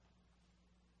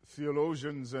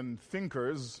theologians and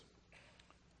thinkers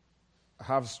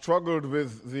have struggled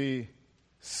with the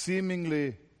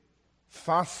seemingly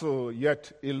facile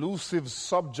yet elusive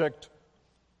subject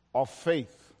of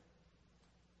faith.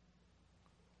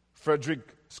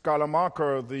 Friedrich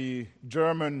Schleiermacher, the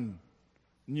German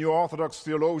New Orthodox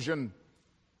theologian,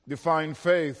 defined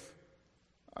faith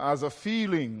as a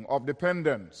feeling of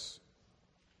dependence.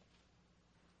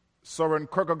 Søren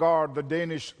Kierkegaard, the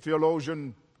Danish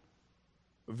theologian,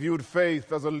 viewed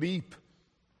faith as a leap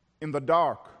in the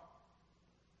dark.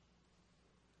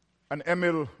 And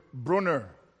Emil Brunner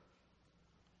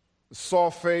saw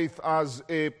faith as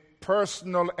a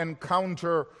personal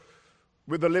encounter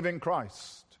with the living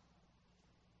Christ.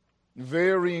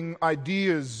 Varying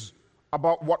ideas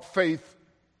about what faith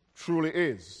truly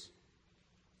is.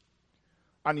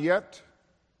 And yet,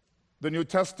 the New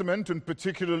Testament, and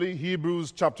particularly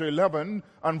Hebrews chapter 11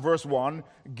 and verse 1,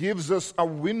 gives us a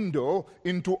window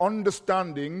into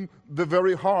understanding the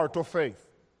very heart of faith.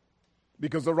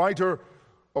 Because the writer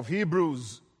of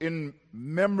Hebrews, in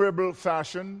memorable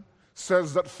fashion,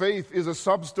 says that faith is a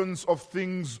substance of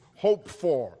things hoped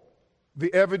for,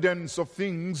 the evidence of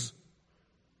things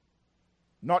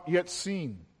not yet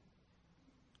seen.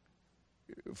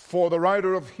 For the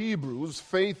writer of Hebrews,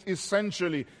 faith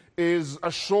essentially is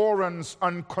assurance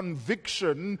and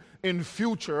conviction in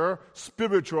future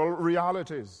spiritual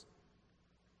realities.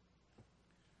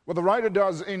 What the writer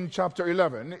does in chapter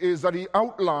 11 is that he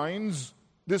outlines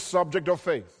this subject of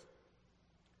faith.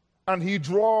 And he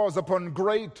draws upon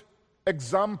great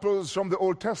examples from the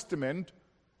Old Testament,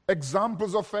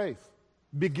 examples of faith,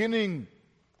 beginning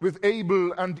with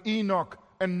Abel and Enoch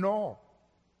and Noah,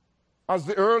 as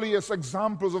the earliest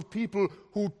examples of people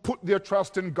who put their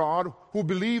trust in God, who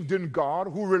believed in God,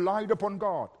 who relied upon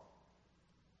God.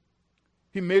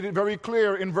 He made it very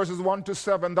clear in verses 1 to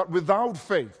 7 that without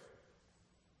faith,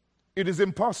 it is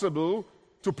impossible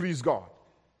to please God.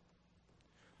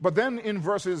 But then in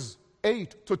verses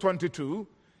 8 to 22,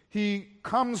 he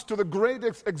comes to the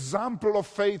greatest example of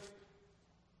faith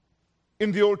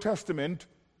in the Old Testament,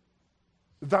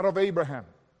 that of Abraham.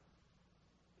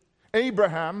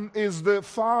 Abraham is the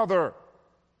father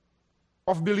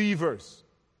of believers.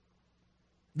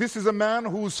 This is a man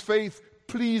whose faith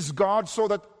pleased God, so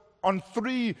that on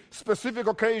 3 specific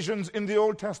occasions in the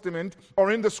Old Testament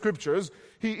or in the Scriptures,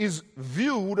 he is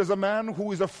viewed as a man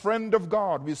who is a friend of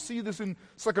God. We see this in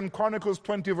 2 Chronicles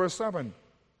 20 verse 7.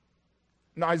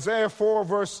 In Isaiah 4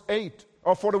 verse 8,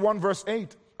 or 41 verse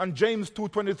 8, and James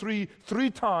 2:23, 3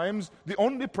 times, the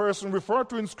only person referred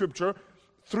to in Scripture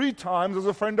 3 times as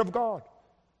a friend of God,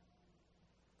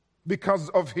 because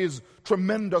of his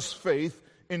tremendous faith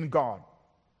in God.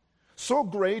 So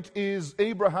great is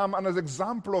Abraham and his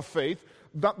example of faith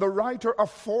that the writer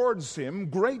affords him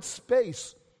great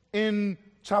space in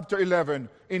chapter 11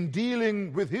 in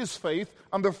dealing with his faith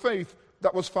and the faith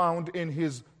that was found in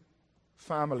his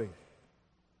family.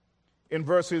 In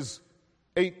verses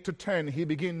 8 to 10, he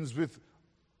begins with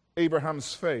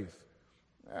Abraham's faith.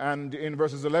 And in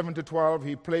verses 11 to 12,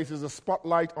 he places a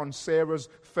spotlight on Sarah's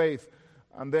faith.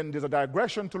 And then there's a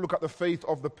digression to look at the faith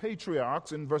of the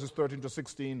patriarchs in verses 13 to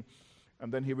 16.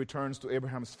 And then he returns to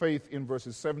Abraham's faith in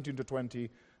verses 17 to 20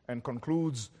 and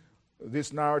concludes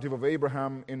this narrative of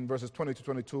Abraham in verses 20 to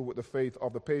 22 with the faith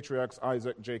of the patriarchs,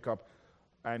 Isaac, Jacob,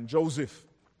 and Joseph.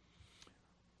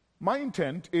 My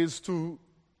intent is to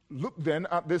look then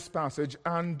at this passage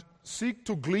and seek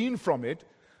to glean from it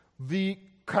the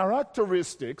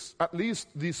characteristics, at least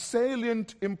the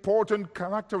salient, important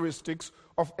characteristics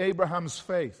of Abraham's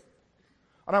faith.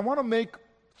 And I want to make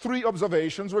 3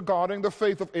 observations regarding the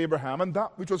faith of Abraham and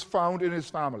that which was found in his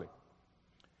family.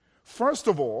 First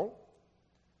of all,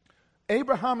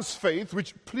 Abraham's faith,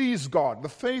 which pleased God, the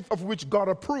faith of which God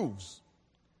approves,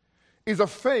 is a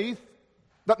faith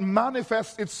that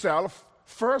manifests itself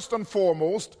first and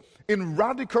foremost in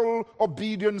radical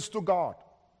obedience to God.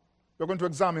 We're going to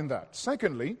examine that.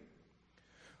 Secondly,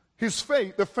 his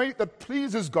faith, the faith that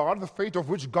pleases God, the faith of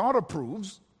which God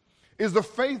approves, is the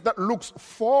faith that looks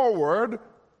forward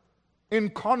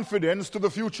in confidence to the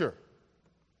future.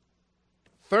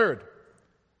 Third,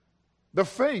 the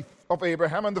faith of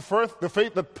Abraham and the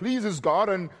faith that pleases God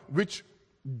and which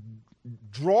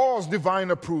draws divine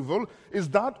approval is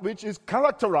that which is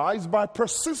characterized by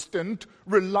persistent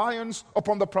reliance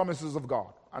upon the promises of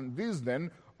God. And these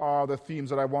then are the themes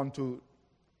that I want to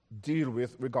deal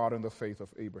with regarding the faith of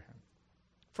Abraham.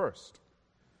 First,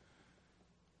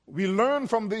 we learn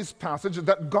from this passage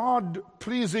that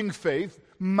God-pleasing faith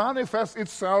manifests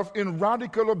itself in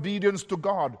radical obedience to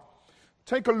God.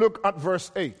 Take a look at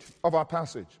verse 8 of our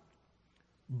passage.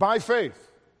 By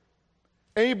faith,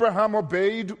 Abraham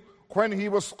obeyed when he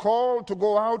was called to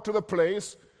go out to the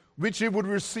place which he would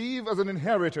receive as an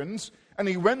inheritance, and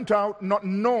he went out not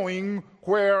knowing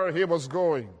where he was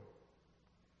going.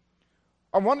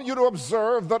 I want you to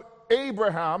observe that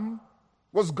Abraham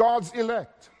was God's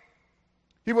elect.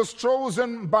 He was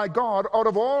chosen by God out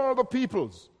of all the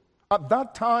peoples at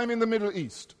that time in the Middle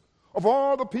East, of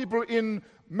all the people in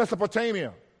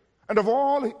Mesopotamia, and of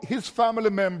all his family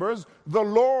members. The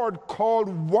Lord called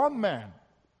one man,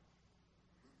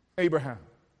 Abraham.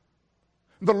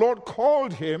 The Lord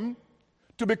called him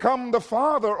to become the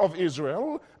father of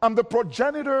Israel and the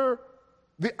progenitor,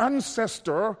 the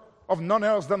ancestor of none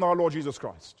else than our Lord Jesus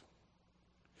Christ.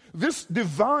 This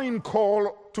divine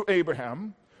call to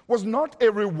Abraham was not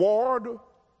a reward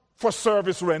for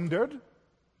service rendered.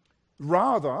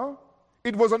 Rather,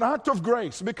 it was an act of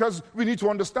grace, because we need to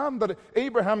understand that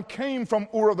Abraham came from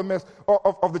Ur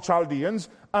of the Chaldeans,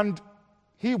 and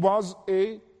he was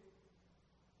a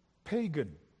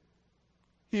pagan.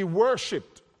 He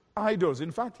worshipped idols.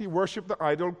 In fact, he worshipped the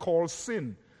idol called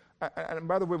sin. And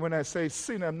by the way, when I say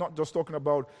sin, I'm not just talking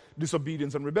about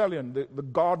disobedience and rebellion. The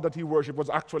God that he worshipped was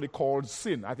actually called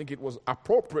sin. I think it was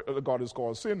appropriate that the God is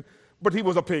called sin, but he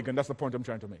was a pagan. That's the point I'm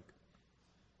trying to make.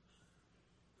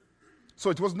 So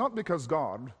it was not because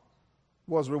God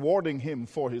was rewarding him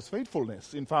for his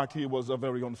faithfulness. In fact, he was a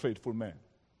very unfaithful man.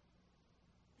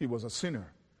 He was a sinner,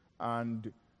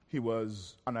 and he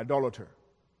was an idolater.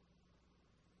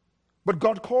 But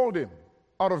God called him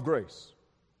out of grace.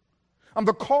 And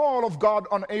the call of God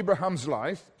on Abraham's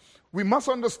life, we must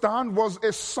understand, was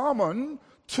a summon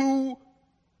to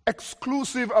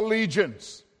exclusive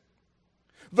allegiance.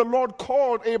 The Lord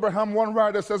called Abraham, one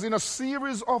writer says, in a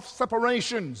series of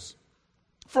separations.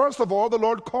 First of all, the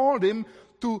Lord called him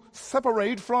to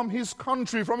separate from his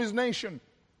country, from his nation.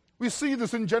 We see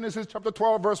this in Genesis chapter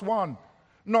 12, verse 1.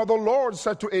 Now the Lord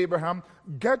said to Abraham,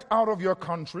 get out of your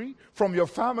country, from your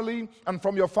family, and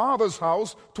from your father's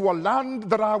house, to a land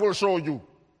that I will show you.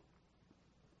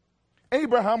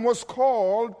 Abraham was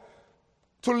called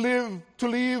to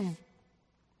leave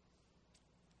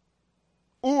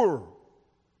Ur,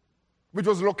 which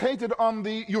was located on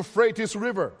the Euphrates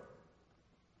River,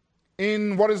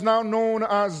 in what is now known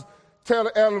as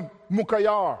Tel El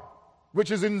Mukayyar,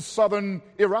 which is in southern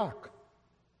Iraq,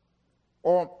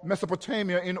 or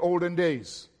Mesopotamia in olden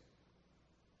days.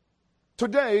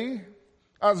 Today,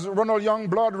 as Ronald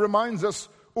Youngblood reminds us,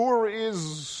 Ur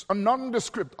is a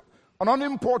nondescript, an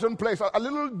unimportant place, a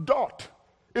little dot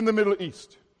in the Middle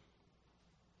East.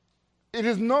 It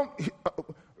is not,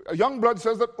 Youngblood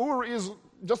says that Ur is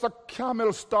just a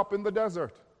camel stop in the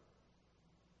desert.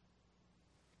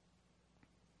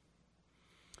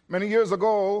 Many years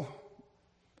ago,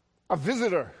 a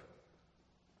visitor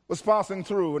was passing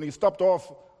through, and he stopped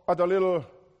off at a little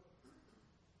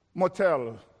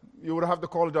motel. You would have to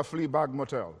call it a flea bag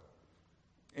motel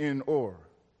in Ur.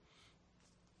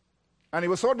 And he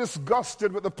was so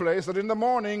disgusted with the place that in the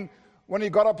morning, when he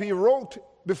got up, he wrote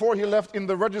before he left in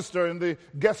the register, in the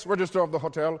guest register of the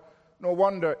hotel, no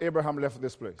wonder Abraham left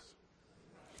this place.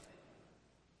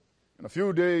 In a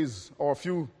few days or a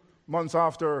few months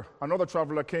after, another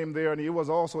traveler came there, and he was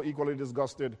also equally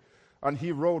disgusted. And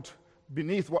he wrote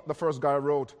beneath what the first guy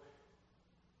wrote,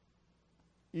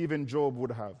 even Job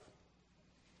would have.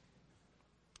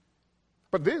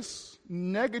 But this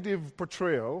negative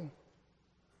portrayal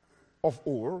of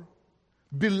Ur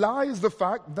belies the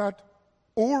fact that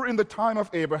Ur in the time of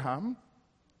Abraham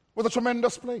was a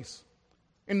tremendous place.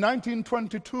 In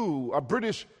 1922, a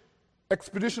British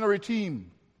expeditionary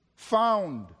team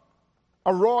found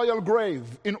a royal grave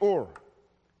in Ur.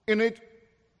 In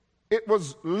it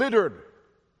was littered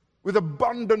with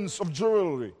abundance of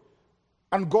jewelry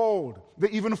and gold. They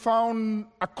even found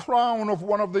a crown of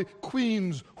one of the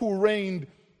queens who reigned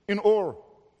in Ur.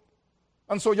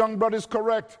 And so Youngblood is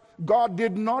correct. God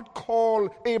did not call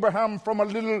Abraham from a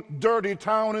little dirty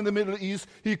town in the Middle East.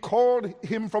 He called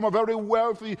him from a very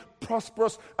wealthy,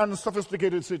 prosperous, and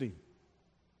sophisticated city.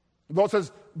 God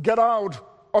says, get out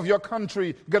of your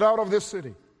country, get out of this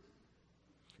city.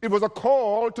 It was a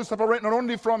call to separate not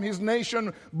only from his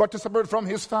nation, but to separate from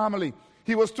his family.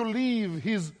 He was to leave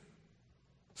his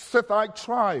Sethite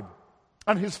tribe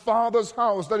and his father's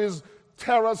house, that is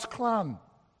Terah's clan.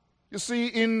 You see,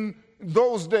 in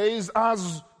those days,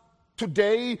 as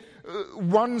today,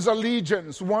 one's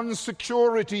allegiance, one's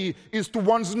security is to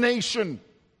one's nation.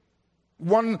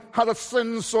 One had a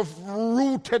sense of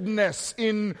rootedness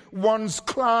in one's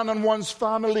clan and one's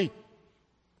family.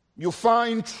 You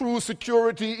find true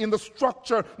security in the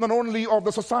structure not only of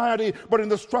the society, but in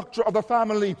the structure of the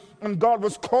family. And God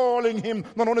was calling him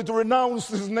not only to renounce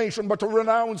his nation, but to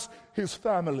renounce his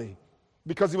family,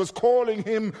 because he was calling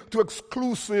him to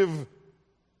exclusive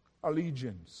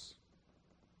allegiance.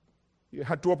 He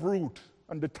had to uproot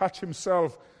and detach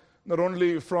himself not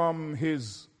only from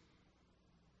his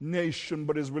nation,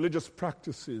 but his religious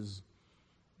practices,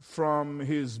 from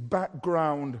his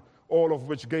background, all of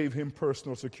which gave him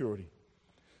personal security.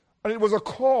 And it was a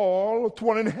call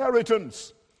to an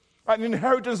inheritance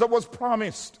that was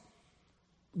promised.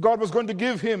 God was going to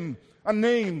give him a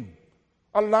name,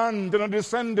 a land, and a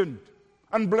descendant,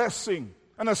 and blessing,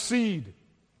 and a seed.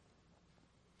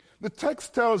 The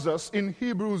text tells us in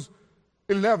Hebrews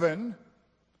 11,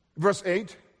 verse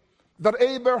 8, that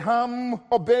Abraham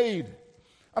obeyed.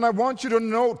 And I want you to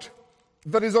note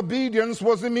that his obedience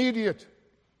was immediate.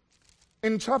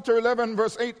 In chapter 11,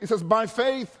 verse 8, it says, by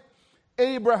faith,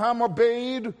 Abraham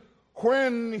obeyed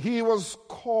when he was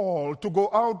called to go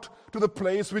out to the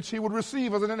place which he would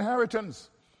receive as an inheritance.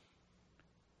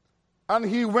 And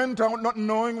he went out not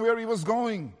knowing where he was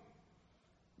going.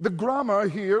 The grammar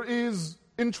here is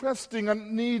interesting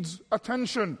and needs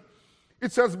attention.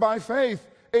 It says, by faith,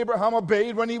 Abraham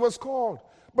obeyed when he was called.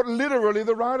 But literally,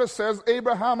 the writer says,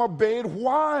 Abraham obeyed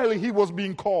while he was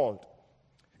being called.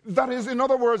 That is, in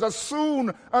other words, as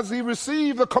soon as he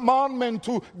received the commandment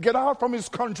to get out from his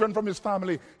country and from his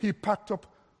family, he packed up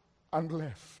and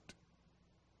left.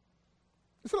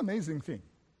 It's an amazing thing.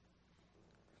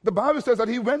 The Bible says that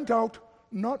he went out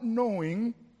not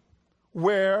knowing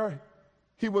where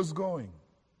he was going.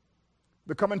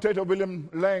 The commentator William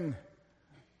Lang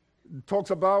talks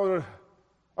about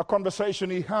a conversation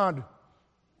he had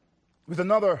with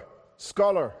another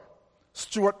scholar,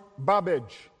 Stuart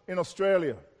Babbage, in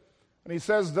Australia. And he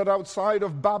says that outside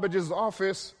of Babbage's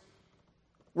office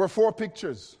were 4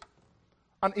 pictures.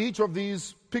 And each of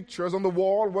these pictures on the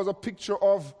wall was a picture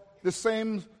of the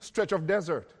same stretch of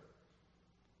desert.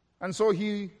 And so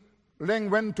Lang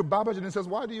went to Babbage and he says,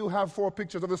 why do you have 4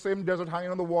 pictures of the same desert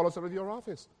hanging on the wall outside of your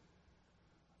office?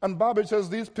 And Babbage says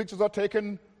these pictures are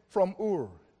taken from Ur,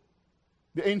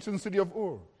 the ancient city of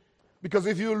Ur. Because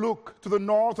if you look to the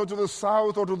north or to the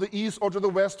south or to the east or to the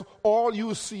west, all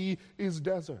you see is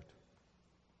desert.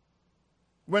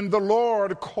 When the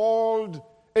Lord called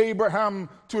Abraham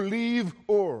to leave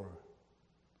Ur,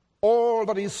 all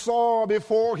that he saw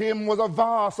before him was a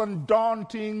vast and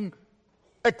daunting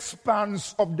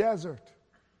expanse of desert.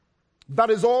 That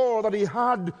is all that he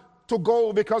had to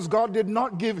go, because God did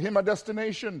not give him a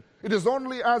destination. It is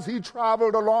only as he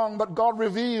traveled along that God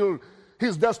revealed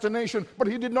his destination, but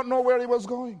he did not know where he was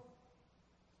going.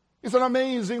 It's an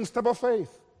amazing step of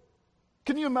faith.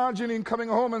 Can you imagine him coming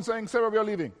home and saying, Sarah, we are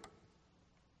leaving?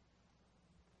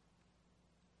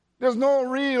 There's no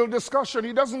real discussion.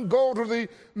 He doesn't go to the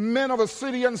men of the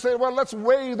city and say, well, let's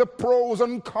weigh the pros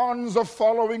and cons of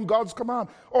following God's command.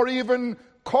 Or even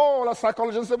call a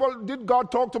psychologist and say, well, did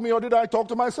God talk to me or did I talk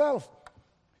to myself?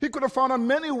 He could have found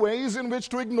many ways in which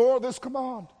to ignore this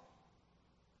command.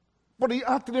 But he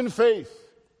acted in faith.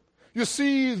 You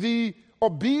see, the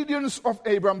obedience of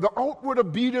Abraham, the outward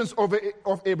obedience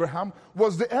of Abraham,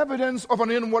 was the evidence of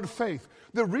an inward faith.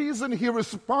 The reason he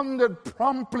responded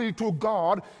promptly to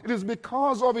God, it is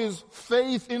because of his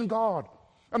faith in God.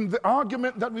 And the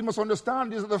argument that we must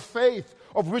understand is that the faith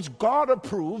of which God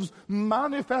approves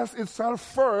manifests itself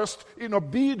first in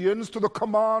obedience to the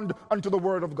command and to the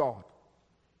word of God.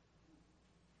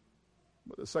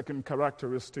 But the second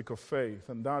characteristic of faith,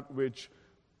 and that which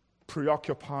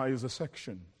preoccupies the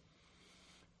section,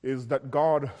 is that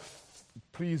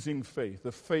God-pleasing faith,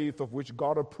 the faith of which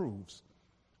God approves,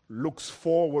 looks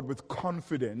forward with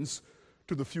confidence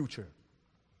to the future.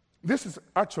 This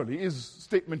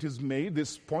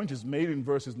point is made in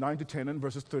verses 9 to 10 and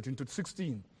verses 13 to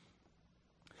 16.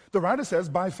 The writer says,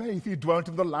 by faith he dwelt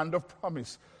in the land of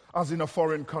promise, as in a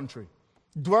foreign country,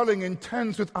 dwelling in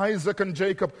tents with Isaac and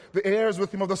Jacob, the heirs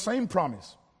with him of the same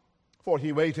promise. For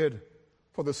he waited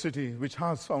for the city which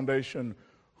has foundation,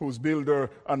 whose builder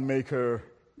and maker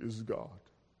is God.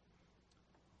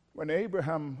 When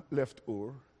Abraham left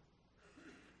Ur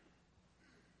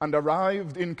and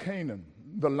arrived in Canaan,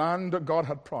 the land that God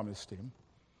had promised him,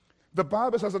 the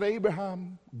Bible says that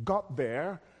Abraham got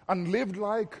there and lived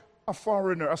like a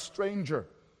foreigner, a stranger.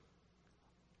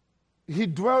 He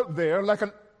dwelt there like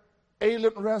an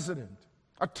alien resident,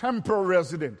 a temporary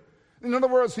resident. In other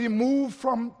words, he moved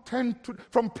from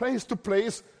place to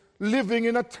place, living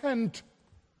in a tent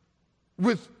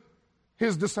with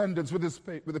his descendants, with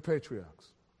the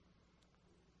patriarchs.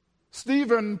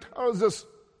 Stephen tells us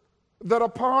that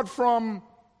apart from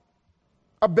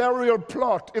a burial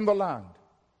plot in the land.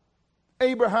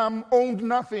 Abraham owned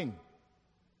nothing.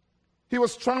 He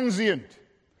was transient,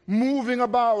 moving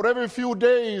about every few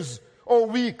days or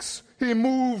weeks. He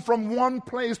moved from one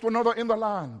place to another in the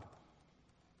land.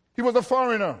 He was a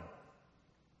foreigner.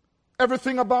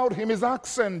 Everything about him, his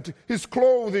accent, his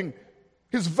clothing,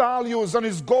 his values and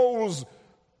his goals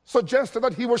suggested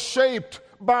that he was shaped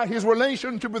by his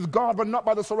relationship with God, but not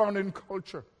by the surrounding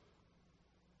culture.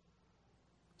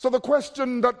 So the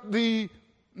question that the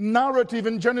narrative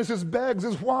in Genesis begs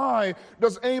is, why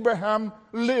does Abraham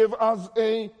live as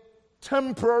a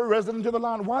temporary resident in the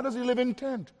land? Why does he live in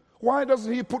tent? Why does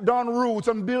he put down roots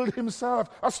and build himself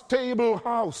a stable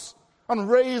house and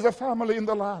raise a family in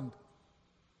the land?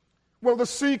 Well, the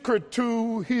secret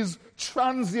to his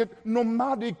transient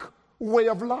nomadic way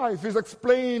of life is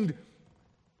explained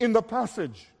in the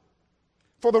passage.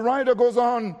 For the writer goes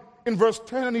on in verse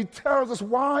 10 and he tells us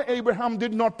why Abraham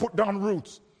did not put down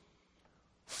roots.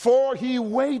 For he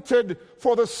waited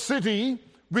for the city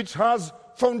which has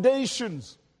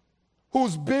foundations,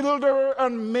 whose builder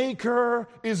and maker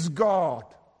is God.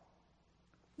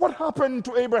 What happened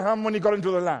to Abraham when he got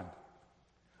into the land?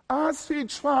 As he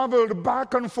traveled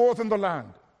back and forth in the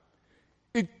land,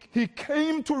 he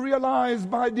came to realize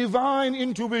by divine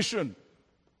intuition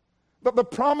that the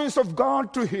promise of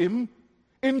God to him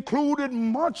included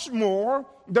much more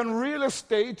than real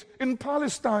estate in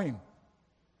Palestine.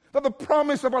 That the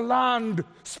promise of a land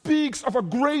speaks of a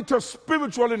greater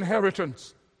spiritual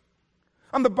inheritance.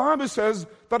 And the Bible says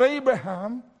that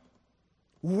Abraham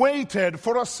waited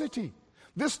for a city.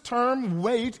 This term,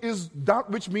 wait, is that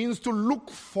which means to look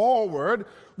forward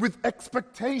with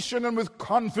expectation and with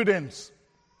confidence.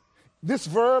 This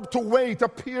verb to wait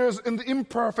appears in the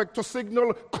imperfect to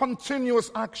signal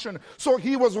continuous action. So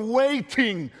he was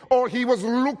waiting, or he was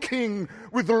looking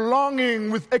with longing,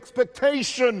 with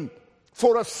expectation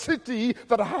for a city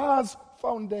that has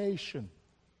foundation.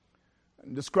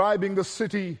 And describing the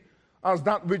city as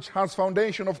that which has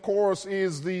foundation, of course,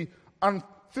 is the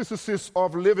antithesis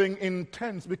of living in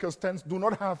tents, because tents do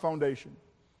not have foundation.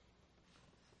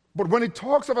 But when it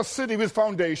talks of a city with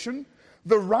foundation,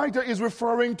 the writer is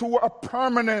referring to a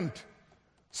permanent,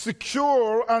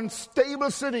 secure, and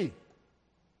stable city.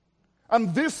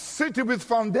 And this city with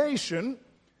foundation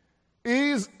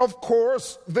is, of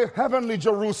course, the heavenly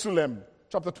Jerusalem,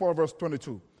 chapter 12, verse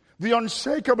 22. The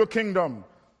unshakable kingdom,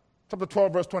 chapter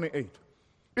 12, verse 28.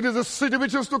 It is a city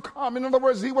which is to come. In other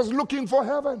words, he was looking for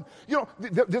heaven. You know,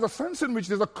 there's a sense in which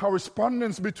there's a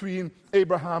correspondence between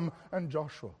Abraham and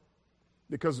Joshua.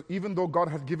 Because even though God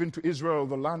had given to Israel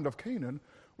the land of Canaan,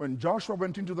 when Joshua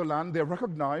went into the land, they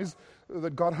recognized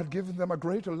that God had given them a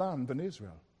greater land than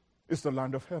Israel. It's the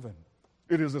land of heaven.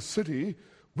 It is a city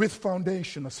with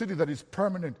foundation, a city that is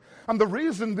permanent. And the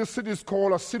reason this city is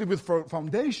called a city with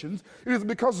foundations is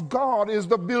because God is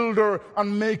the builder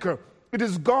and maker. It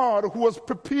is God who has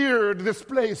prepared this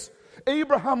place.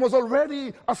 Abraham was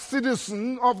already a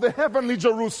citizen of the heavenly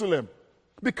Jerusalem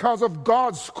because of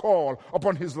God's call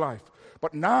upon his life.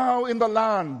 But now in the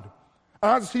land,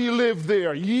 as he lived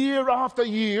there, year after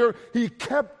year, he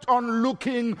kept on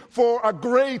looking for a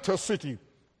greater city.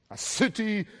 A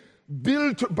city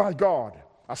built by God.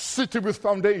 A city with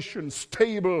foundation,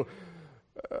 stable,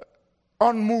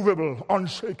 unmovable,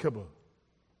 unshakable.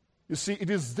 You see, it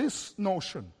is this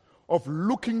notion of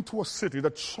looking to a city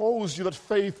that shows you that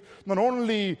faith not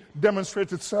only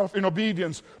demonstrates itself in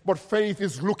obedience, but faith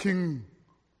is looking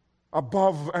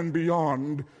above and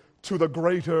beyond to the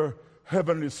greater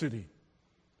heavenly city.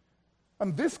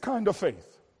 And this kind of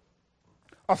faith,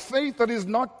 a faith that is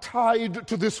not tied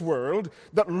to this world,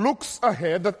 that looks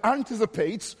ahead, that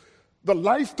anticipates the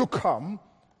life to come,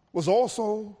 was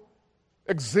also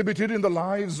exhibited in the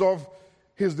lives of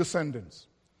his descendants.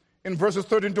 In verses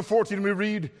 13 to 14 we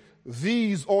read,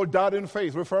 "These all died in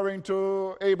faith," referring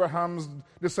to Abraham's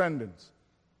descendants,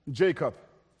 Jacob,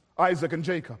 Isaac and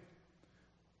Jacob.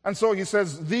 And so he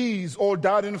says, "These all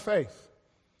died in faith,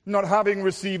 not having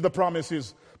received the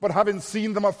promises, but having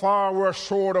seen them afar, were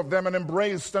assured of them and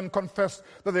embraced and confessed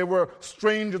that they were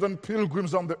strangers and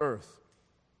pilgrims on the earth.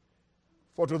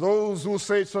 For to those who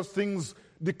say such things,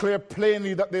 declare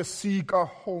plainly that they seek a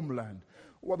homeland."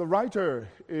 What the writer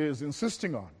is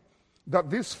insisting on,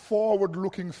 that this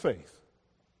forward-looking faith,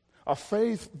 a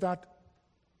faith that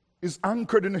is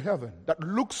anchored in heaven, that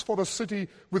looks for the city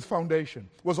with foundation,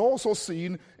 was also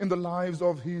seen in the lives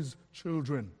of his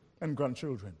children and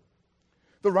grandchildren.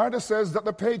 The writer says that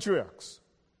the patriarchs,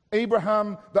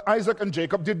 Abraham, Isaac, and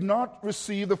Jacob, did not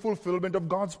receive the fulfillment of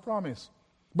God's promise,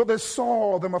 but they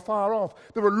saw them afar off.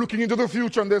 They were looking into the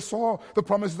future and they saw the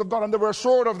promises of God and they were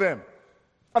assured of them.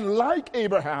 And like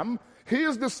Abraham,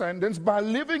 his descendants, by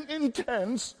living in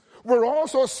tents, were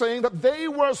also saying that they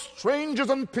were strangers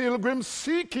and pilgrims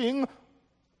seeking,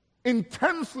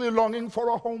 intensely longing for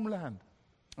a homeland.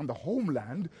 And the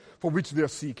homeland for which they're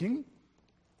seeking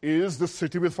is the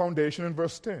city with foundation in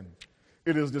verse 10.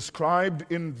 It is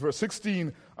described in verse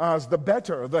 16 as the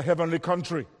better, the heavenly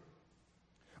country.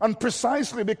 And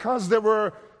precisely because they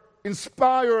were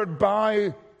inspired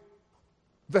by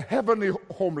the heavenly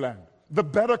homeland, the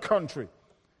better country,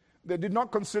 they did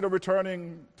not consider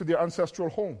returning to their ancestral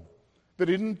home. They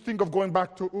didn't think of going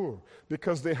back to Ur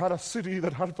because they had a city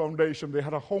that had foundation. They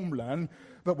had a homeland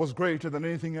that was greater than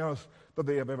anything else that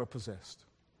they have ever possessed.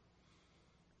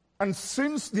 And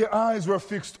since their eyes were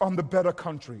fixed on the better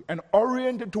country and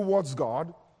oriented towards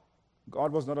God,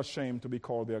 God was not ashamed to be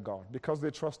called their God because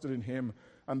they trusted in him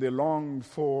and they longed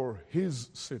for his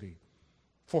city,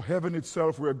 for heaven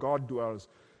itself where God dwells,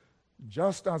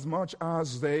 just as much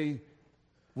as they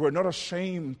were not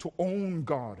ashamed to own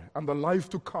God and the life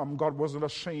to come. God was not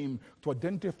ashamed to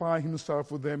identify himself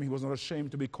with them. He was not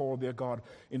ashamed to be called their God.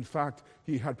 In fact,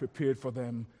 he had prepared for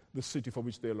them the city for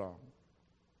which they long.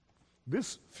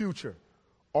 This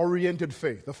future-oriented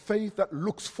faith, the faith that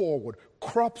looks forward,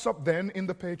 crops up then in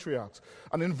the patriarchs.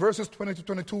 And in verses 20 to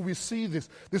 22, we see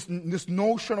this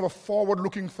notion of a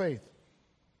forward-looking faith.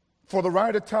 For the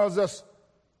writer tells us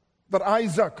that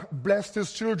Isaac blessed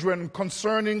his children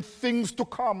concerning things to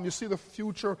come. You see the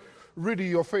future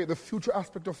reality of faith, the future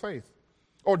aspect of faith.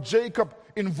 Or Jacob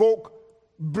invoked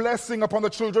blessing upon the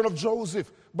children of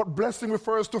Joseph, but blessing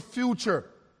refers to future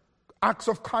acts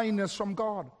of kindness from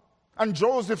God. And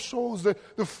Joseph shows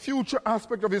the future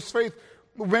aspect of his faith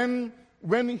when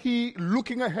he,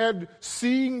 looking ahead,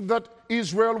 seeing that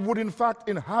Israel would in fact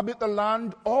inhabit the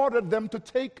land, ordered them to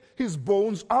take his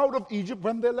bones out of Egypt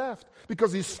when they left,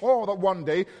 because he saw that one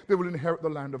day they will inherit the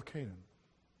land of Canaan.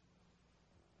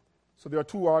 So there are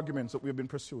two arguments that we have been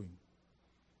pursuing.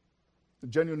 The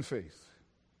genuine faith,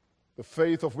 the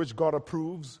faith of which God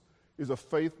approves, is a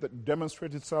faith that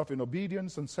demonstrates itself in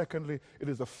obedience, and secondly, it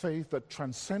is a faith that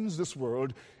transcends this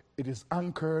world. It is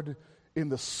anchored in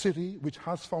the city which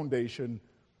has foundation,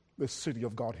 the city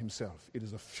of God himself. It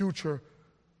is a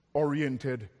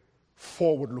future-oriented,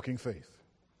 forward-looking faith.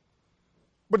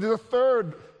 But there's a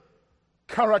third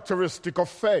characteristic of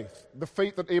faith, the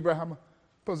faith that Abraham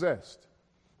possessed.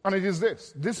 And it is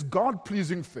this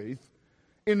God-pleasing faith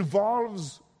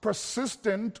involves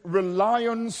persistent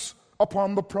reliance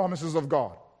upon the promises of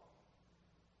God.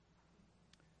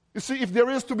 You see, if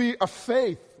there is to be a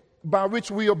faith by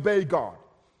which we obey God,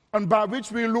 and by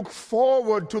which we look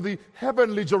forward to the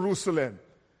heavenly Jerusalem,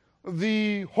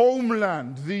 the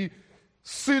homeland, the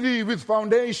city with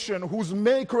foundation, whose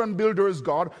maker and builder is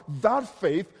God, that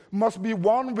faith must be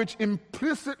one which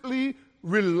implicitly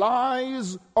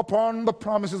relies upon the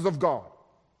promises of God.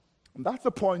 And that's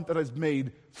the point that is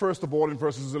made, first of all, in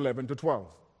verses 11 to 12.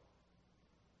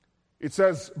 It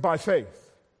says, by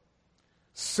faith,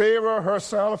 Sarah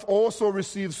herself also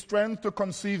received strength to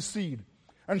conceive seed,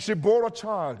 and she bore a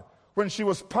child when she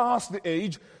was past the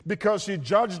age, because she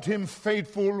judged him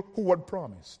faithful who had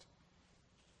promised.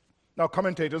 Now,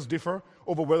 commentators differ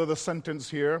over whether the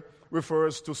sentence here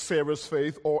refers to Sarah's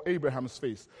faith or Abraham's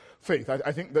faith.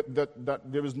 I think that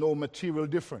there is no material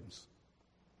difference,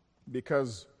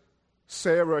 because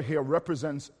Sarah here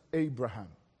represents Abraham.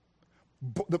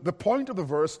 The point of the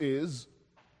verse is,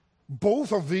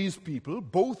 both of these people,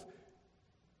 both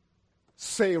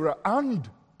Sarah and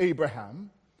Abraham,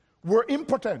 were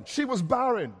impotent. She was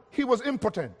barren. He was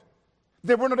impotent.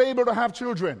 They were not able to have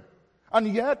children.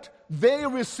 And yet, they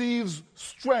received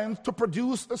strength to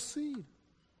produce a seed.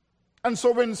 And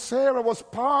so when Sarah was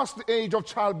past the age of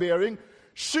childbearing,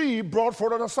 she brought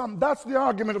forth a son. That's the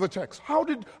argument of the text. How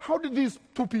did these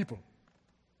two people,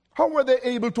 how were they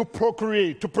able to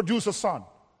procreate, to produce a son?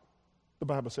 The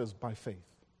Bible says, by faith.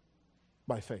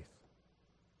 By faith.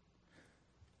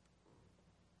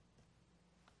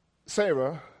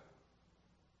 Sarah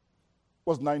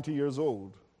was 90 years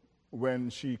old when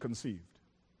she conceived.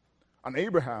 And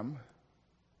Abraham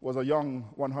was a young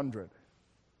 100.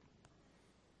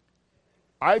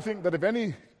 I think that if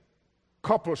any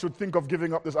couple should think of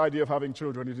giving up this idea of having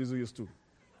children, it is these two.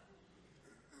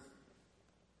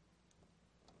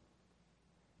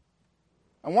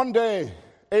 And one day,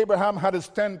 Abraham had his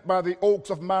tent by the oaks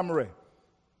of Mamre,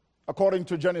 according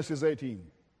to Genesis 18.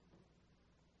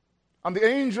 And the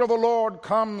angel of the Lord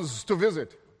comes to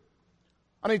visit.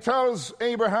 And he tells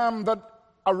Abraham that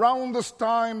around this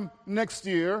time next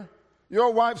year,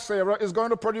 your wife Sarah is going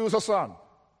to produce a son.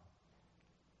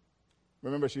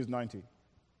 Remember, she's 90.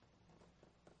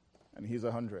 And he's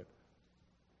 100.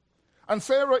 And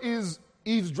Sarah is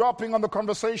eavesdropping on the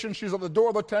conversation. She's at the door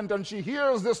of the tent and she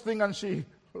hears this thing and she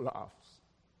laughs.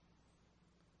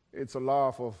 It's a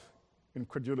laugh of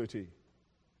incredulity,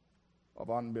 of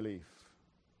unbelief.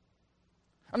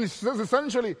 And he says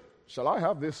essentially, shall I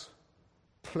have this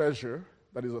pleasure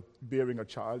that is of bearing a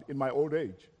child in my old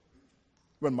age,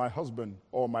 when my husband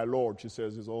or my Lord, she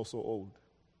says, is also old?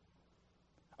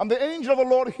 And the angel of the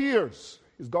Lord hears.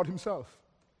 He's God himself.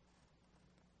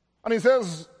 And he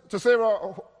says to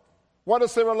Sarah, why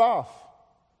does Sarah laugh?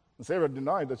 And Sarah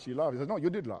denied that she laughed. He says, no, you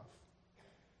did laugh.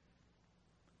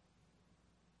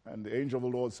 And the angel of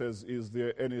the Lord says, is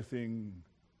there anything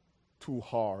too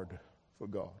hard for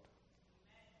God?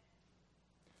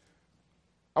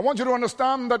 I want you to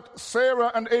understand that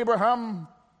Sarah and Abraham,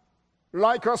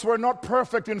 like us, were not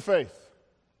perfect in faith.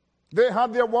 They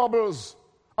had their wobbles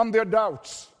and their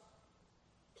doubts.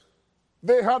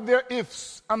 They had their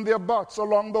ifs and their buts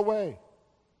along the way.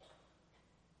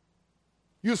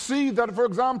 You see that, for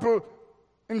example,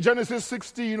 in Genesis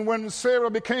 16, when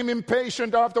Sarah became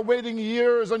impatient after waiting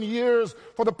years and years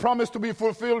for the promise to be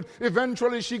fulfilled,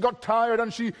 eventually she got tired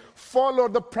and she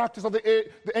followed the practice of the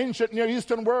ancient Near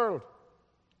Eastern world.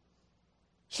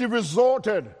 She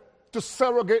resorted to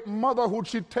surrogate motherhood.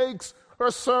 She takes her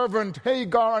servant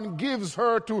Hagar and gives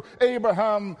her to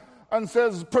Abraham and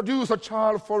says, produce a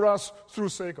child for us through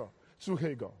Hagar.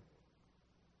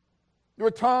 There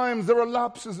were times, there were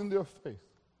lapses in their faith.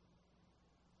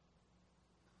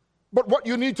 But what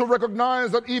you need to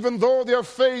recognize that even though their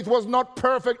faith was not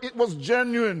perfect, it was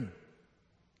genuine.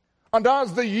 And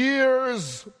as the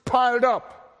years piled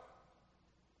up,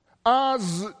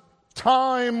 as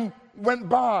time went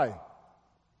by,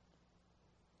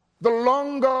 the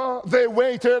longer they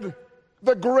waited,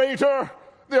 the greater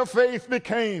their faith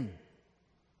became.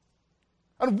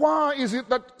 And why is it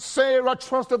that Sarah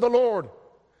trusted the Lord?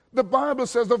 The Bible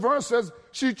says, the verse says,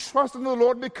 she trusted in the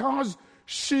Lord because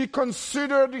she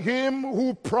considered him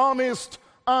who promised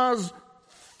as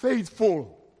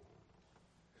faithful.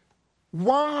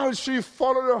 While she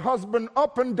followed her husband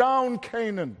up and down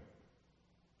Canaan,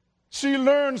 she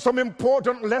learned some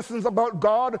important lessons about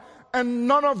God, and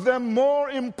none of them more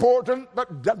important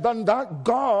than that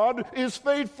God is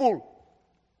faithful.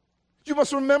 You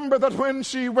must remember that when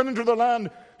she went into the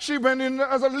land, she went in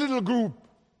as a little group.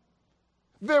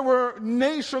 There were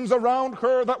nations around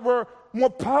her that were more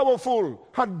powerful,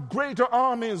 had greater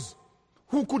armies,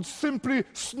 who could simply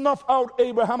snuff out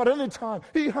Abraham at any time.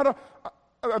 He had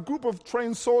a group of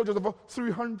trained soldiers of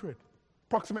 300,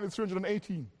 approximately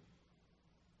 318.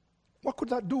 What could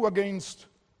that do against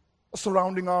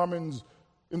surrounding armies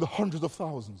in the hundreds of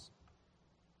thousands?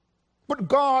 But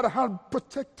God had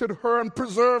protected her and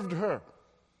preserved her.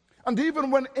 And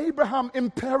even when Abraham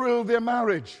imperiled their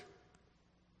marriage,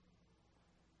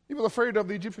 he was afraid of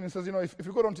the Egyptians. He says, if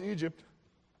you go down to Egypt,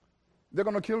 they're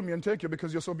going to kill me and take you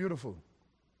because you're so beautiful.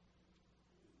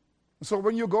 So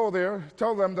when you go there,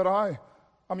 tell them that I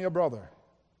am your brother.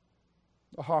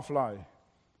 A half lie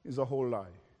is a whole lie.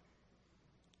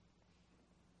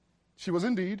 She was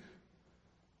indeed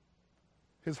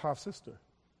his half-sister.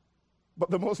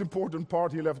 But the most important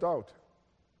part he left out.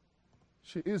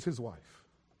 She is his wife.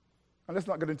 And let's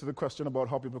not get into the question about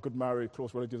how people could marry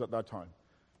close relatives at that time.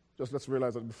 Just let's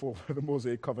realize that before the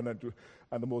Mosaic covenant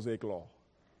and the Mosaic law.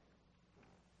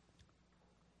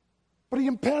 But he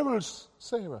imperils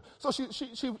Sarah. So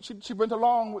she went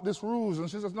along with this ruse, and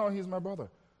she says, no, he's my brother.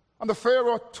 And the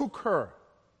Pharaoh took her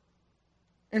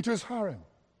into his harem.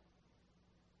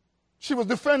 She was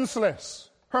defenseless.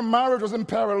 Her marriage was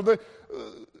imperiled.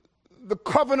 The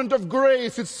covenant of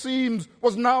grace, it seems,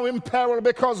 was now imperiled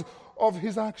because of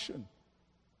his action.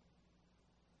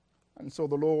 And so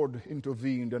the Lord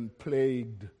intervened and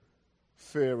plagued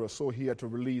Pharaoh, so he had to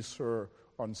release her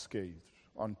unscathed,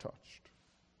 untouched.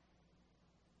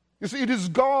 You see, it is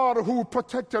God who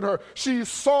protected her. She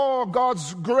saw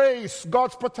God's grace,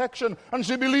 God's protection, and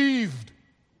she believed.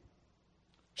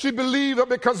 She believed that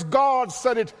because God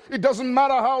said it, it doesn't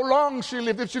matter how long she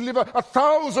lived. If she lived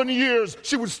 1,000 years,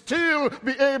 she would still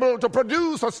be able to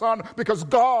produce a son because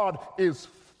God is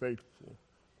faithful.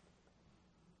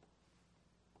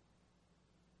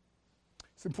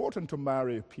 It's important to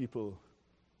marry people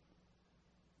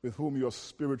with whom you're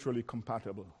spiritually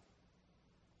compatible.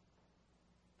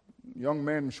 Young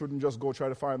men shouldn't just go try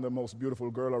to find the most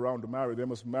beautiful girl around to marry. They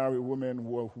must marry women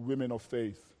who are women of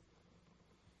faith.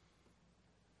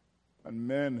 And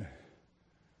men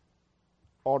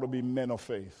ought to be men of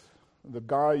faith. The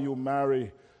guy you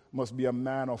marry must be a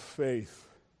man of faith.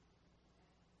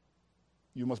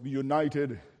 You must be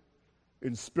united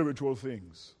in spiritual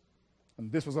things.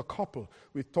 And this was a couple.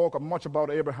 We talk much about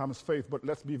Abraham's faith, but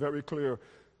let's be very clear.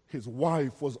 his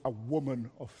wife was a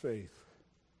woman of faith.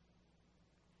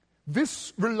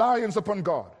 This reliance upon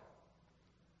God,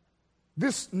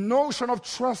 this notion of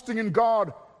trusting in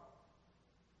God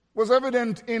was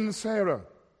evident in Sarah,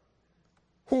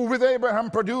 who with Abraham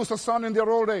produced a son in their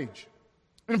old age.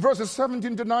 In verses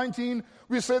 17 to 19,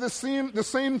 we say the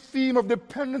same theme of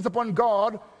dependence upon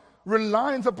God,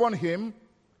 reliance upon him,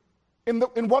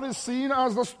 in what is seen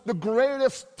as the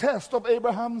greatest test of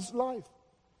Abraham's life.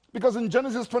 Because in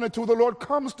Genesis 22, the Lord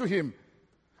comes to him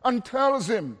and tells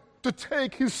him to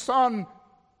take his son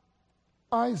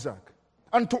Isaac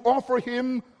and to offer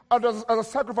him as a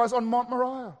sacrifice on Mount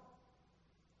Moriah.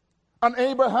 And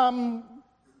Abraham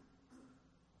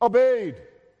obeyed.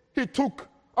 He took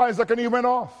Isaac and he went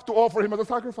off to offer him as a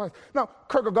sacrifice. Now,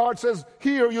 Kierkegaard says,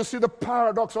 here you see the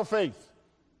paradox of faith.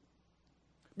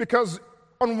 Because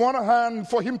on one hand,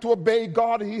 for him to obey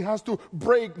God, he has to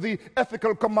break the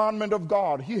ethical commandment of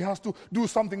God. He has to do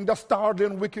something dastardly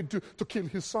and wicked to kill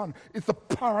his son. It's the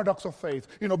paradox of faith.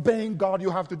 In obeying God, you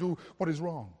have to do what is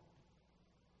wrong.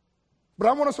 But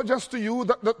I want to suggest to you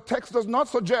that the text does not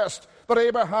suggest that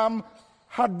Abraham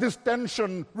had this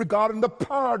tension regarding the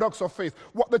paradox of faith.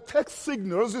 What the text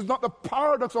signals is not the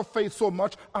paradox of faith so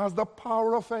much as the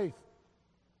power of faith.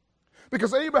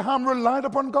 Because Abraham relied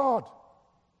upon God.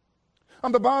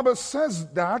 And the Bible says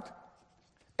that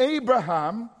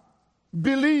Abraham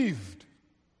believed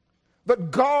that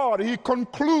God, he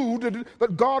concluded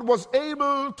that God was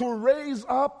able to raise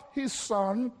up his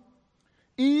son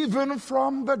even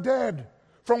from the dead,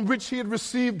 from which he had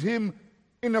received him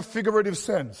in a figurative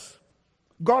sense.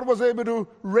 God was able to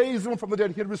raise him from the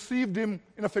dead. He had received him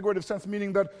in a figurative sense,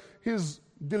 meaning that his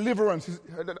deliverance,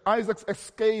 that Isaac's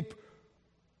escape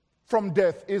from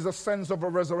death is a sense of a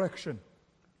resurrection.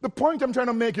 The point I'm trying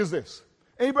to make is this.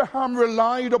 Abraham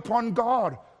relied upon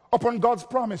God, upon God's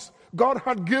promise. God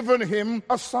had given him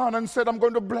a son and said, I'm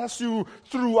going to bless you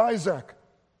through Isaac.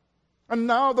 And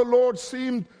now the Lord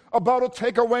seemed about to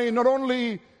take away not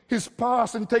only his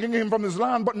past and taking him from his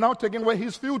land, but now taking away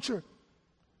his future.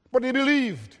 But he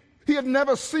believed. He had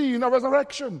never seen a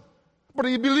resurrection. But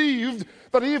he believed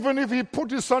that even if he put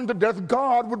his son to death,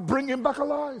 God would bring him back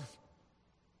alive.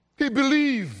 He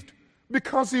believed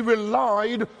because he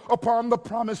relied upon the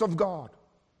promise of God.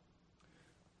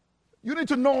 You need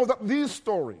to know that these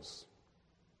stories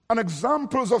and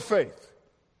examples of faith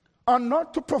are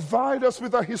not to provide us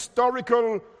with a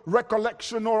historical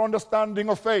recollection or understanding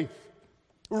of faith.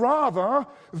 Rather,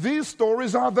 these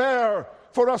stories are there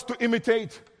for us to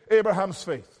imitate Abraham's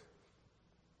faith.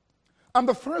 And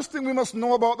the first thing we must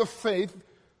know about the faith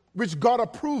which God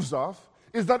approves of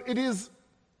is that it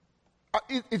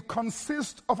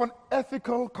consists of an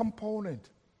ethical component.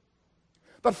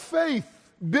 That faith,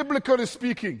 biblically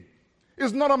speaking,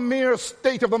 is not a mere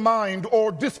state of the mind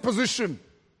or disposition,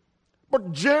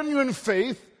 but genuine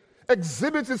faith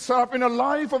exhibits itself in a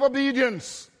life of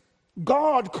obedience.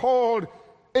 God called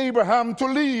Abraham to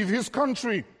leave his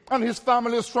country and his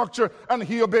family structure, and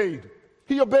he obeyed.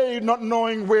 He obeyed not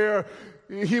knowing where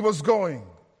he was going.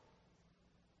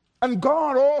 And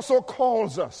God also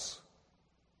calls us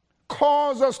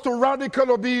to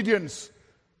radical obedience,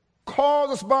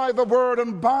 calls us by the word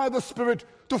and by the Spirit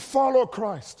to follow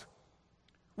Christ.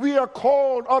 We are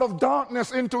called out of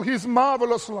darkness into his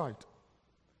marvelous light.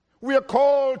 We are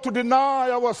called to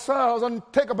deny ourselves and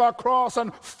take up our cross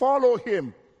and follow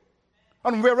him.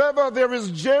 And wherever there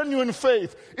is genuine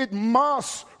faith, it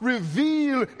must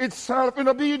reveal itself in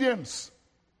obedience.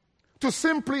 To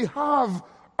simply have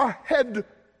a head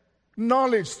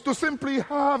knowledge, to simply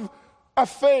have a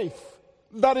faith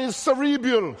that is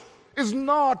cerebral, is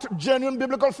not genuine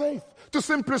biblical faith. To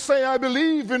simply say, I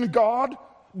believe in God,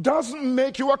 doesn't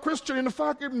make you a Christian. In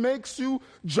fact, it makes you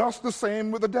just the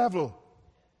same with the devil.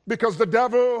 Because the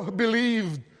devil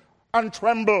believed and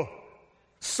trembled.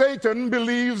 Satan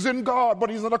believes in God,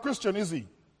 but he's not a Christian, is he?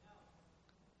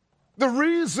 The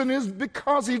reason is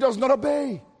because he does not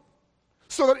obey.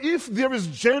 So that if there is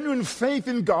genuine faith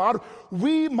in God,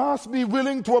 we must be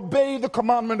willing to obey the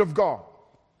commandment of God.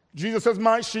 Jesus says,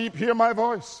 my sheep hear my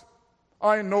voice.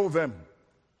 I know them,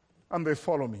 and they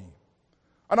follow me.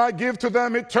 And I give to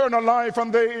them eternal life,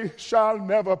 and they shall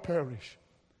never perish.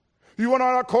 You and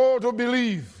I are called to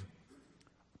believe,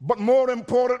 but more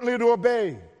importantly to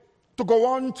obey, to go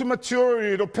on to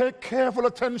maturity, to pay careful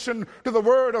attention to the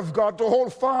Word of God, to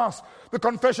hold fast the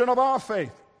confession of our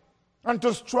faith, and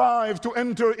to strive to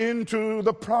enter into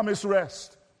the promised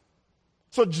rest.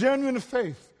 So genuine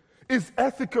faith is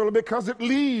ethical because it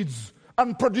leads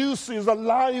and produces a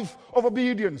life of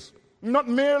obedience, not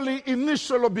merely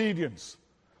initial obedience,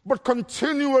 but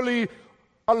continually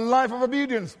a life of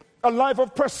obedience, a life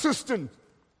of persistence,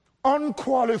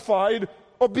 unqualified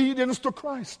obedience to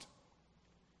Christ.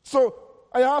 So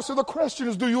I ask you the question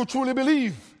is, do you truly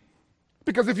believe?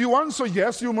 Because if you answer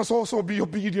yes, you must also be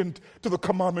obedient to the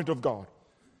commandment of God.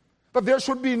 That there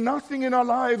should be nothing in our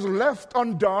lives left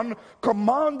undone,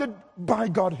 commanded by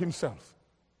God himself.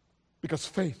 Because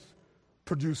faith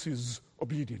produces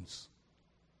obedience.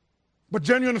 But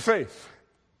genuine faith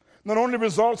not only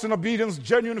results in obedience,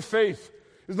 genuine faith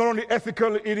is not only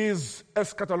ethical, it is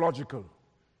eschatological.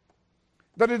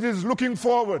 That it is looking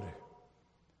forward.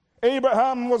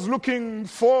 Abraham was looking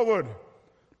forward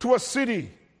to a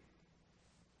city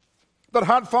that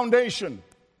had foundation,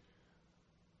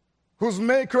 whose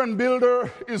maker and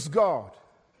builder is God.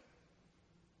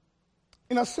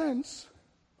 In a sense,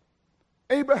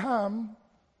 Abraham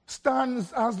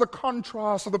stands as the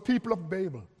contrast of the people of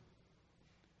Babel.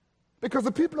 Because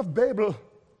the people of Babel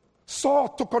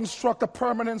sought to construct a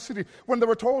permanent city. When they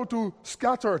were told to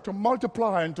scatter, to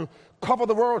multiply, and to cover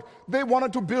the world, they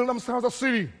wanted to build themselves a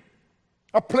city,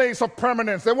 a place of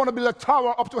permanence. They want to build a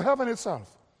tower up to heaven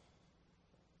itself.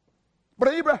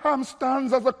 But Abraham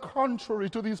stands as a contrary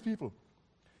to these people.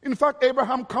 In fact,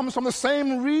 Abraham comes from the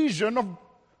same region of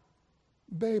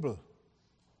Babel,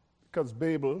 because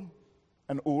Babel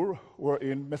and Ur were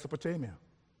in Mesopotamia.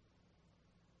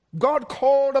 God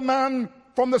called a man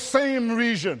from the same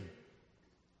region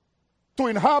to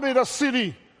inhabit a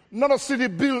city, not a city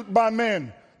built by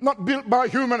men, not built by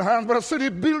human hands, but a city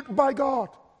built by God.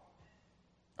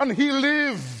 And he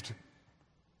lived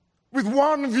with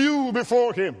one view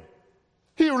before him.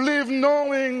 He lived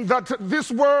knowing that this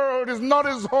world is not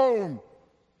his home,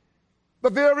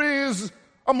 that there is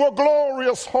a more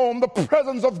glorious home, the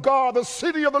presence of God, the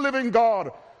city of the living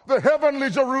God, the heavenly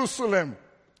Jerusalem.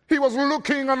 He was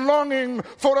looking and longing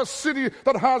for a city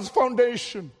that has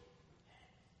foundation.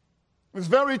 It's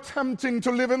very tempting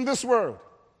to live in this world,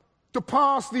 to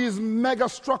pass these mega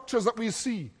structures that we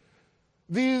see,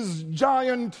 these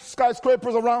giant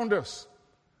skyscrapers around us,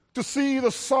 to see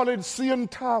the solid CN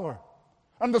Tower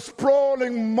and the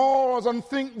sprawling malls and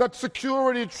think that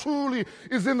security truly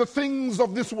is in the things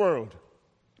of this world.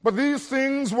 But these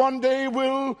things one day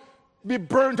will be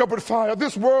burnt up with fire.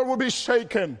 This world will be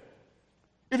shaken.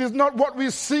 It is not what we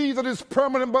see that is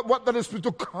permanent, but what that is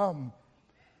to come.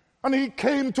 And he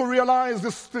came to realize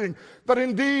this thing, that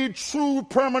indeed true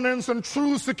permanence and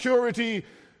true security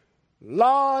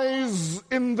lies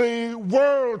in the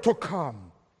world to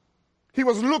come. He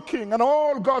was looking, and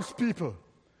all God's people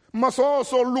must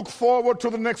also look forward to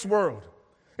the next world.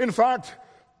 In fact,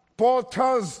 Paul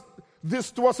tells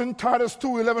this to us in Titus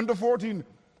 2:11-14.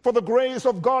 For the grace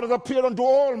of God has appeared unto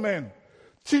all men,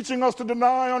 teaching us to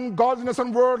deny ungodliness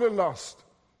and worldly lust,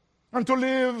 and to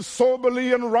live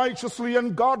soberly and righteously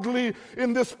and godly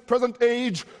in this present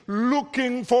age,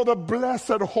 looking for the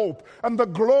blessed hope and the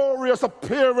glorious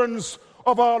appearance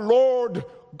of our Lord,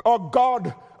 our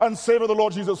God and Savior, the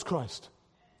Lord Jesus Christ.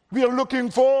 We are looking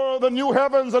for the new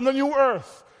heavens and the new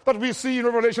earth that we see in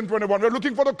Revelation 21. We're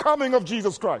looking for the coming of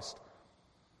Jesus Christ.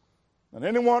 And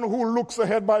anyone who looks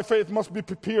ahead by faith must be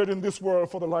prepared in this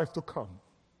world for the life to come.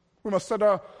 We must set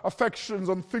our affections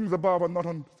on things above and not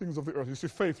on things of the earth. You see,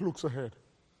 faith looks ahead.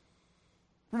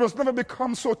 We must never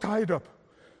become so tied up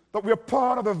that we are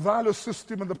part of the value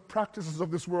system and the practices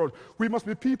of this world. We must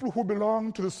be people who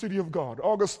belong to the city of God.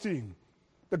 Augustine,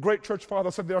 the great church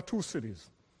father, said there are two cities.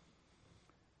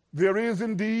 There is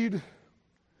indeed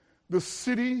the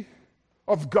city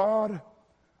of God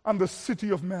and the city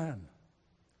of man.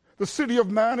 The city of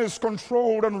man is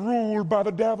controlled and ruled by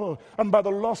the devil and by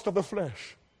the lust of the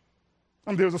flesh.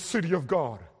 And there's a city of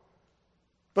God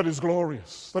that is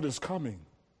glorious, that is coming,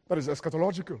 that is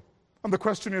eschatological. And the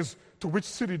question is, to which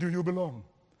city do you belong?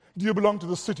 Do you belong to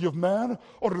the city of man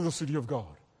or to the city of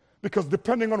God? Because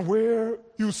depending on where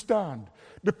you stand,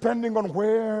 depending on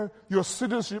where your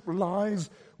citizenship lies,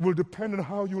 will depend on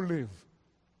how you live.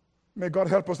 May God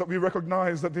help us that we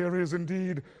recognize that there is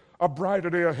indeed a brighter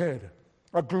day ahead,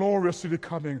 a glorious city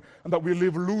coming, and that we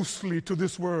live loosely to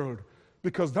this world,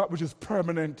 because that which is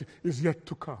permanent is yet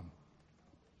to come.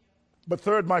 But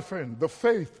third, my friend, the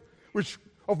faith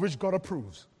of which God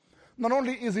approves. Not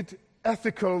only is it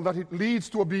ethical that it leads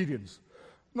to obedience,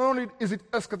 not only is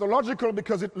it eschatological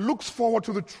because it looks forward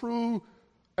to the true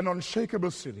and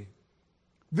unshakable city.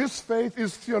 This faith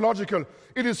is theological.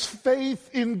 It is faith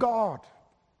in God.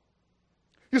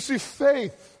 You see,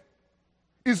 faith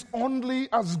is only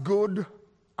as good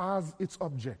as its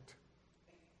object.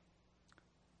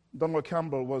 Donald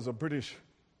Campbell was a British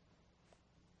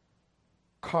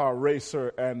car racer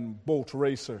and boat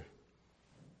racer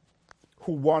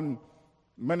who won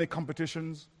many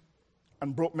competitions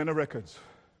and broke many records.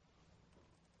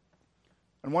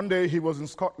 And one day he was in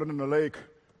Scotland in a lake,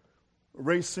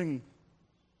 racing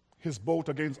his boat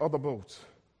against other boats.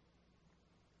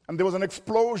 And there was an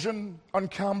explosion on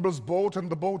Campbell's boat, and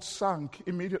the boat sank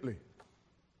immediately.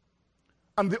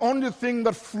 And the only thing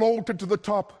that floated to the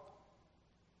top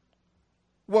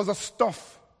was a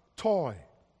stuffed toy.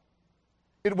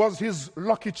 It was his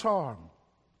lucky charm,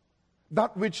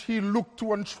 that which he looked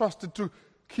to and trusted to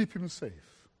keep him safe.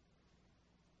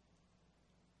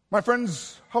 My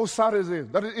friends, how sad is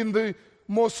it that in the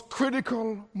most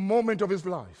critical moment of his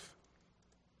life,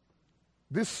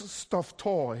 this stuffed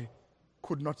toy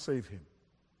could not save him.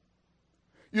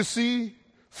 You see,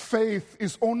 faith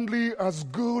is only as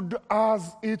good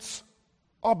as its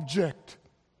object.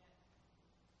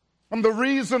 And the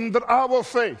reason that our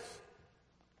faith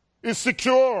is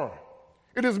secure,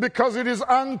 it is because it is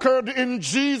anchored in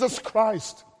Jesus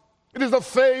Christ. It is a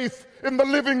faith in the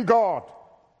living God.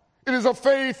 It is a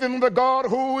faith in the God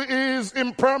who is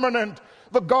impermanent,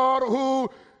 the God who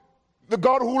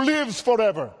lives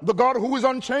forever, the God who is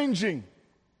unchanging.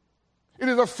 It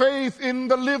is a faith in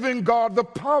the living God, the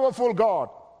powerful God.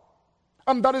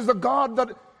 And that is the God that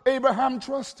Abraham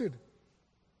trusted.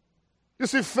 You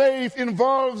see, faith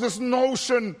involves this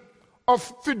notion of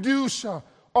fiducia,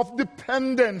 of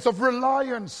dependence, of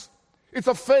reliance. It's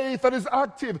a faith that is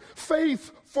active.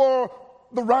 Faith, for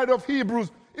the writer of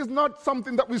Hebrews, is not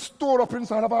something that we store up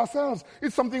inside of ourselves.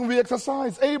 It's something we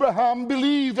exercise. Abraham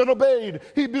believed and obeyed.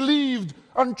 He believed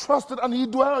and trusted and he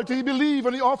dwelt. He believed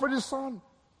and he offered his son.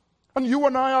 And you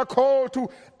and I are called to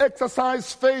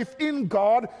exercise faith in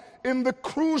God in the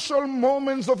crucial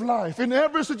moments of life. In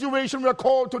every situation we are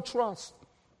called to trust.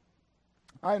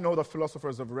 I know that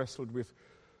philosophers have wrestled with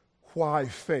why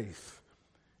faith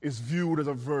is viewed as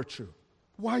a virtue.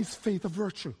 Why is faith a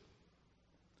virtue?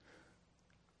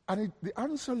 And the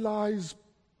answer lies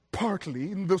partly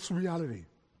in this reality,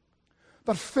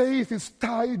 that faith is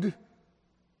tied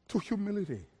to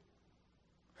humility.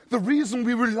 The reason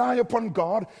we rely upon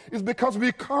God is because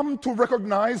we come to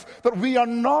recognize that we are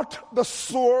not the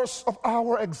source of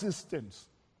our existence.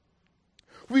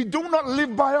 We do not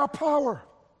live by our power.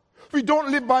 We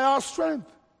don't live by our strength.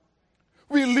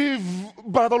 We live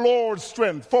by the Lord's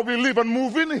strength, for we live and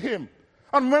move in Him.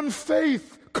 And when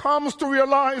faith comes to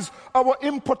realize our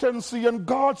impotency and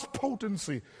God's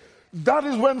potency, that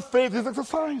is when faith is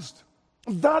exercised.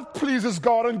 That pleases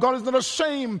God, and God is not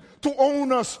ashamed to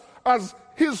own us as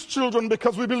His children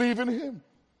because we believe in Him.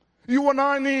 You and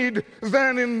I need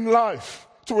then in life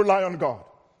to rely on God.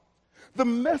 The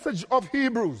message of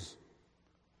Hebrews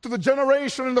to the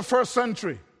generation in the first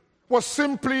century was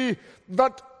simply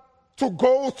that to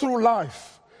go through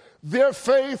life, their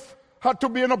faith had to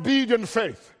be an obedient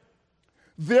faith.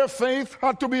 Their faith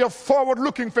had to be a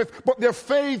forward-looking faith, but their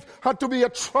faith had to be a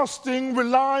trusting,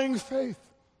 relying faith.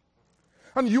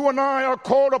 And you and I are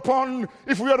called upon,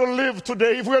 if we are to live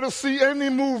today, if we are to see any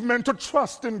movement, to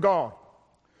trust in God.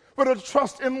 We're to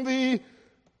trust in the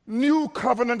new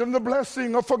covenant and the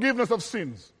blessing of forgiveness of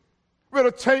sins. We're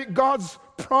to take God's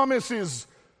promises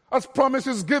as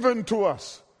promises given to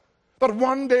us, that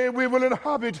one day we will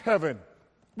inhabit heaven.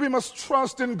 We must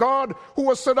trust in God who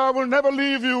has said, I will never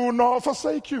leave you nor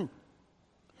forsake you.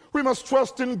 We must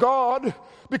trust in God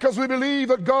because we believe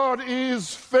that God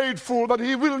is faithful, that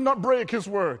He will not break His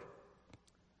word.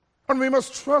 And we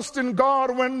must trust in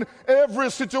God when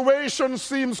every situation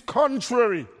seems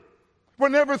contrary.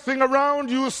 When everything around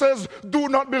you says, do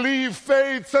not believe,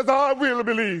 faith says, I will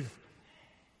believe.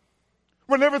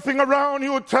 When everything around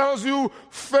you tells you,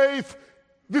 faith,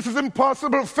 this is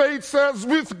impossible, faith says,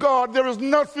 with God there is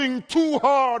nothing too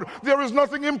hard. There is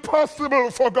nothing impossible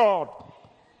for God.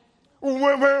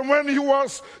 When you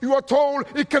are told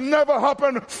it can never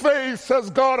happen, faith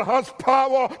says God has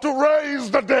power to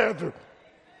raise the dead.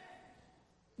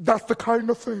 That's the kind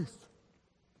of faith.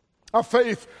 A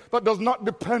faith that does not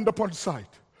depend upon sight.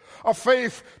 A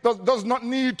faith that does not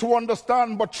need to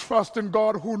understand but trust in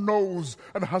God who knows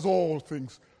and has all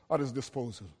things at His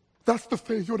disposal. That's the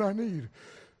faith you and I need.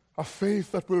 A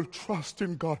faith that will trust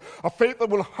in God. A faith that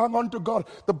will hang on to God.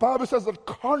 The Bible says that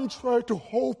contrary to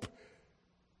hope,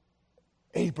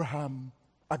 Abraham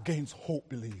against hope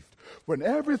believed. When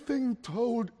everything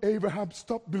told Abraham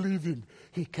stop believing,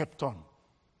 he kept on.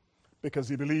 Because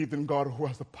he believed in God who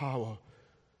has the power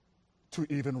to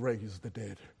even raise the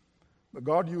dead. The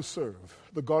God you serve,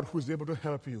 the God who is able to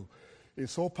help you,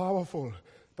 is so powerful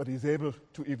that He's able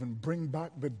to even bring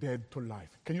back the dead to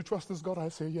life. Can you trust this God? I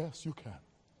say yes, you can.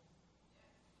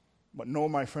 But know,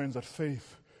 my friends, that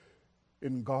faith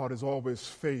in God is always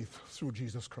faith through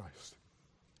Jesus Christ.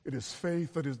 It is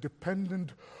faith that is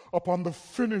dependent upon the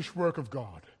finished work of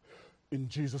God in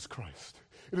Jesus Christ.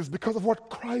 It is because of what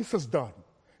Christ has done.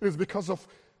 It is because of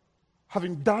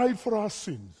having died for our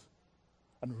sins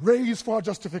and raised for our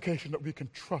justification that we can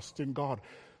trust in God,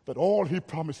 that all he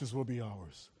promises will be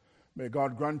ours. May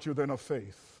God grant you then a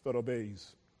faith that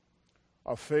obeys,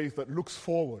 a faith that looks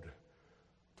forward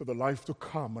to the life to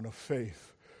come, and a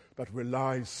faith that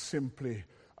relies simply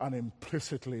and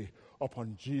implicitly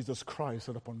upon Jesus Christ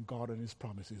and upon God and his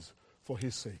promises for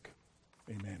his sake.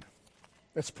 Amen.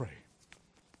 Let's pray.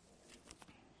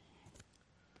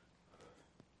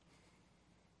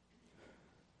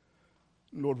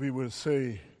 Lord, we will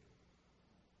say,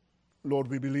 Lord,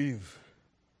 we believe.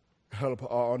 Help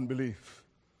our unbelief.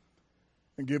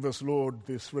 And give us, Lord,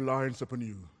 this reliance upon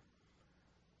you.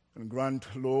 And grant,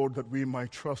 Lord, that we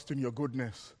might trust in your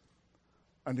goodness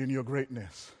and in your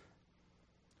greatness.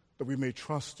 That we may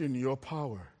trust in your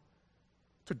power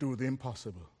to do the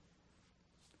impossible.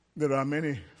 There are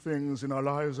many things in our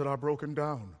lives that are broken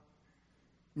down.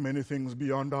 Many things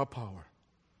beyond our power.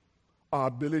 Our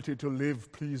ability to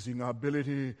live pleasing, our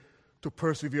ability to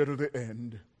persevere to the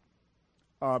end,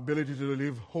 our ability to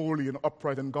live holy and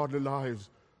upright and godly lives,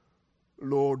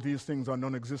 Lord, these things are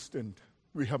non-existent.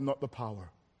 We have not the power,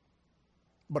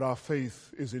 but our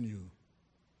faith is in you.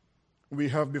 We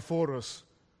have before us,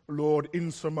 Lord,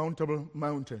 insurmountable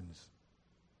mountains,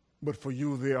 but for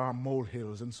you they are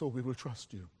molehills, and so we will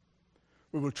trust you.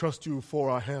 We will trust you for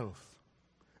our health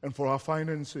and for our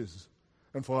finances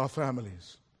and for our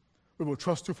families. We will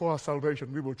trust you for our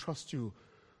salvation. We will trust you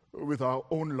with our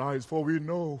own lives, for we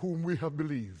know whom we have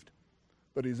believed,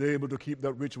 that is able to keep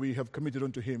that which we have committed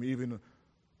unto him even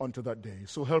unto that day.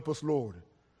 So help us, Lord,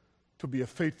 to be a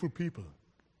faithful people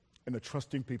and a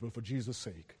trusting people for Jesus'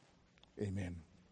 sake. Amen.